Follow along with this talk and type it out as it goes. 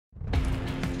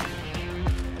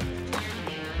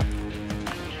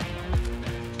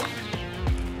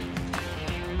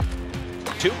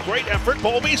2, great effort.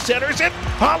 Bowlby centers it.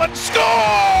 Holland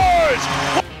scores!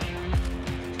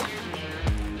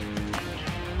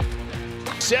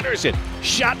 Centers it.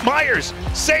 Shot Myers.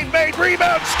 Save made.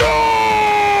 Rebound. Scores!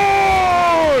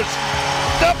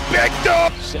 The big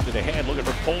dog. Send it ahead. Looking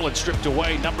for Poland. Stripped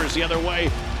away. Numbers the other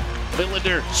way.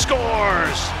 Villander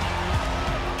scores.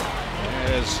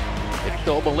 As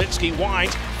Malinsky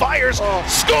winds. Fires.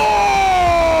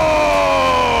 Score!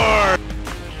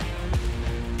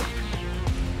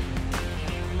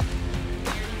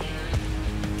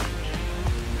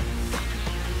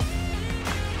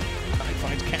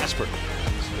 Finds Casper.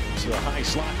 To the high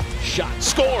slot. Shot.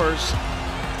 Scores.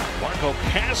 Marco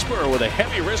Casper with a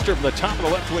heavy wrister from the top of the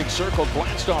left wing circle.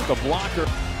 Glanced off the blocker.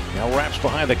 Now wraps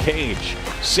behind the cage.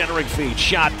 Centering feed.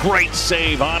 Shot. Great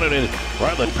save on it. And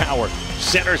Bartlett Power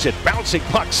centers it. Bouncing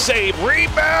puck. Save.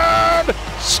 Rebound.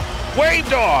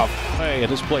 Waved off. Hey,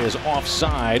 and this play is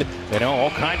offside. They know all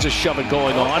kinds of shoving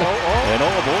going on. And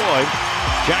oh boy,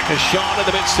 Jack has shot in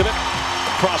the midst of it.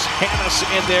 Cross Hannes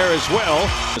in there as well.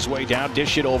 His way down,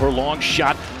 dish it over, long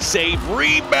shot, save,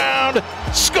 rebound,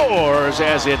 scores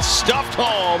as it's stuffed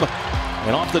home.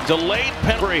 And off the delayed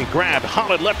penalty, grabbed,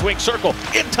 Holland left wing circle,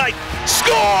 in tight,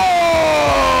 scores!